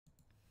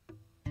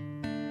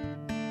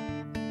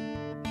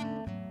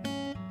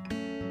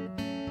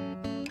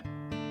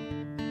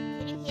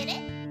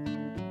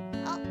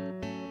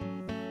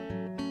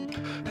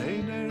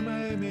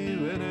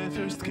When I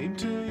first came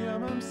to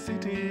Yamam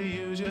City,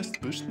 you just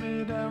pushed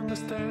me down the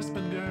stairs.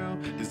 But girl,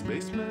 this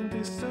basement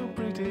is so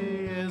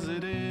pretty as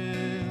it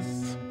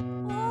is.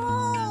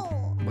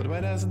 Oh. But why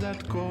does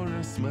that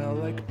corner smell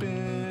like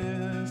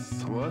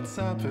piss? What's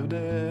up with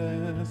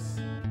this?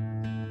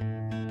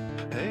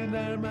 Hey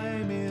there,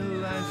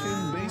 Maemi, life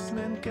in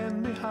basement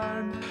can be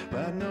hard,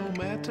 but no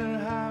matter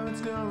how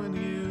it's going,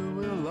 you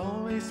will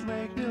always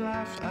make me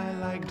laugh. I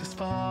like this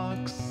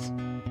fox,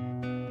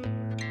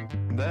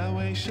 the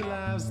way she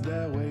laughs,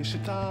 the way she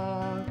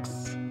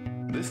talks,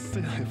 this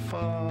silly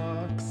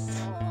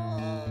fox.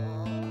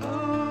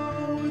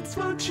 Oh, it's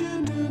what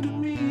you do to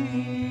me.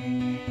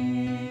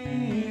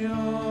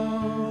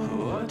 Oh,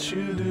 what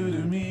you do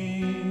to me.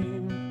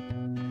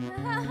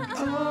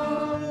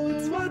 Oh,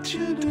 it's what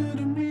you do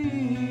to me.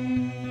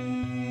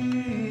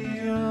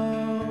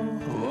 Oh,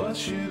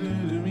 what you do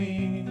to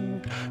me.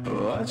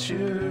 What you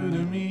do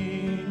to me.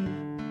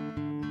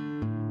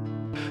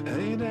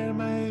 Hey there,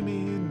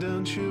 Maemi,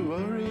 don't you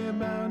worry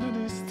about the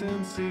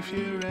distance. If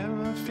you're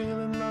ever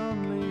feeling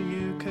lonely,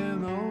 you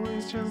can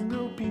always just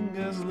go ping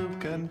us.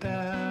 Look at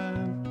that.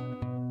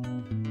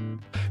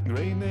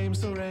 Great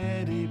names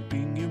already,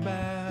 ping you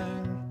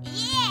back.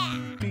 Yeah.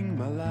 Ping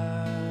my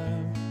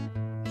love.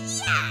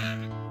 Yeah.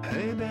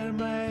 Hey there,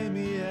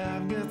 Maemi,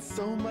 I've got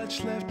so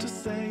much left to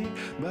say,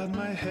 but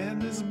my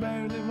head is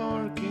barely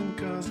working,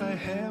 cause I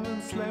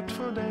haven't slept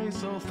for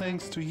days, all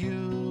thanks to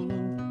you.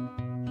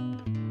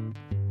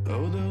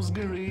 Oh, those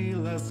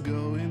gorillas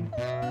going,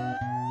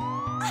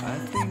 I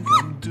think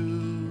I'm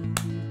doomed.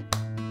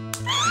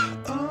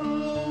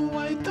 Oh,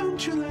 why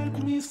don't you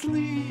let me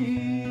sleep?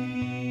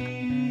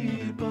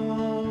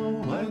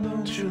 Oh, why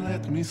don't you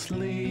let me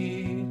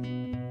sleep?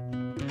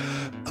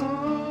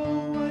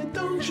 Oh, why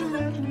don't you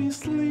let me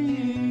sleep?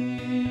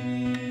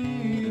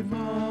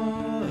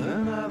 Oh,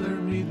 another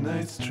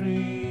midnight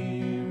stream.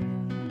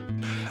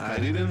 I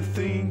didn't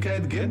think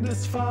I'd get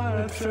this far.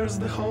 At first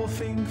the whole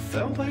thing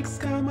felt like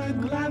scum. I'd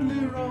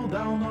gladly roll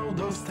down all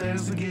those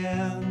stairs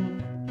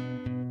again.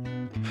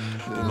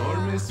 The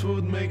normies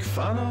would make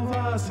fun of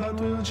us, but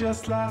we'll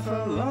just laugh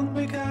along,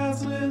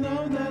 because we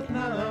know that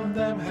none of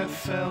them have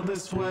felt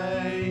this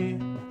way.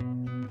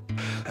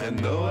 And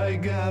though I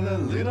got a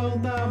little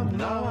numb,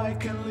 now I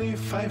can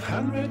lift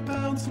 500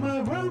 pounds.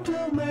 My world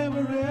will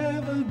never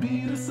ever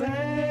be the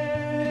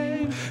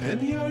same,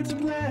 and you're to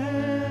blame.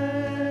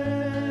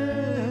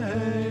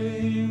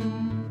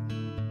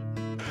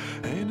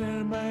 Hey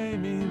there,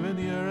 Maemi, when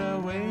you're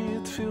away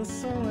it feels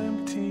so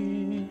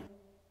empty.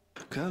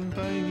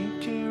 Company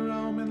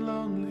roaming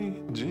lonely,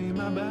 gym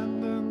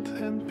abandoned,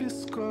 and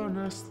Peace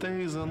Corner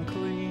stays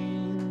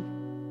unclean.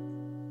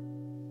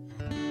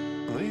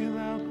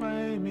 Without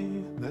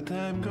Maemi, the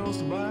time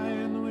goes by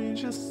and we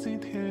just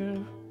sit here,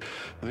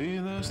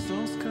 with our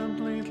souls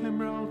completely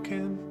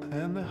broken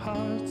and the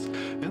hearts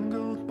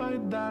engulfed by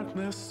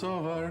darkness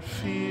of our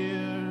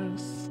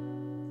fears.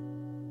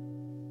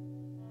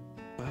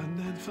 But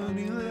that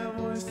familiar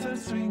voice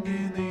starts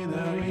ringing in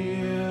our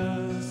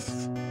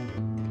ears,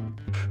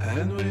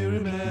 and we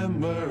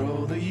remember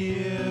all the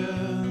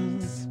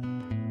years,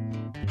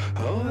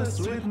 all the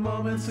sweet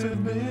moments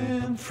we've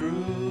been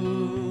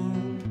through.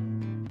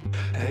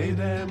 Hey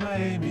there,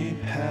 Maemi,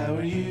 how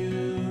are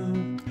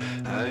you?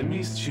 I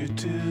missed you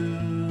too.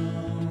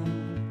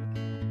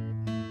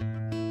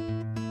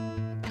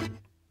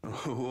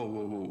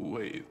 Whoa,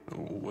 wait.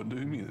 What do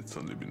you mean it's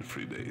only been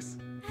 3 days?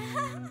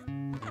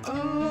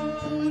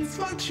 Oh, it's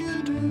what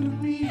you do to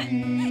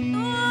me.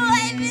 Oh,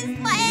 I miss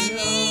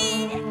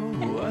Maemi.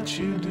 Oh, what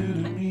you do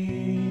to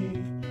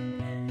me.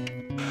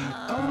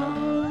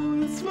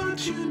 Oh, it's what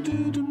you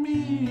do to me.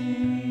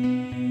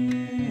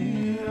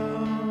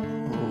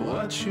 Oh,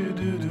 what you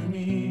do to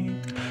me.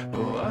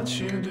 What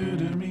you do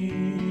to me.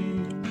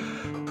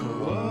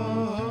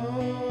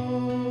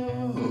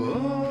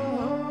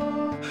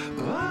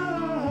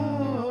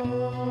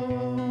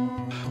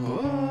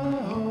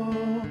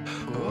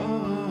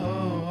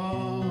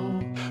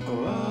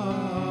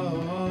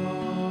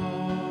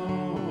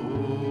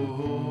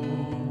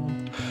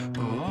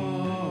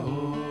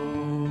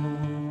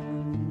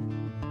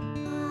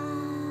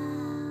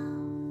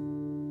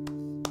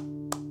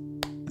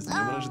 С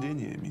днем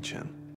рождения, Мичан.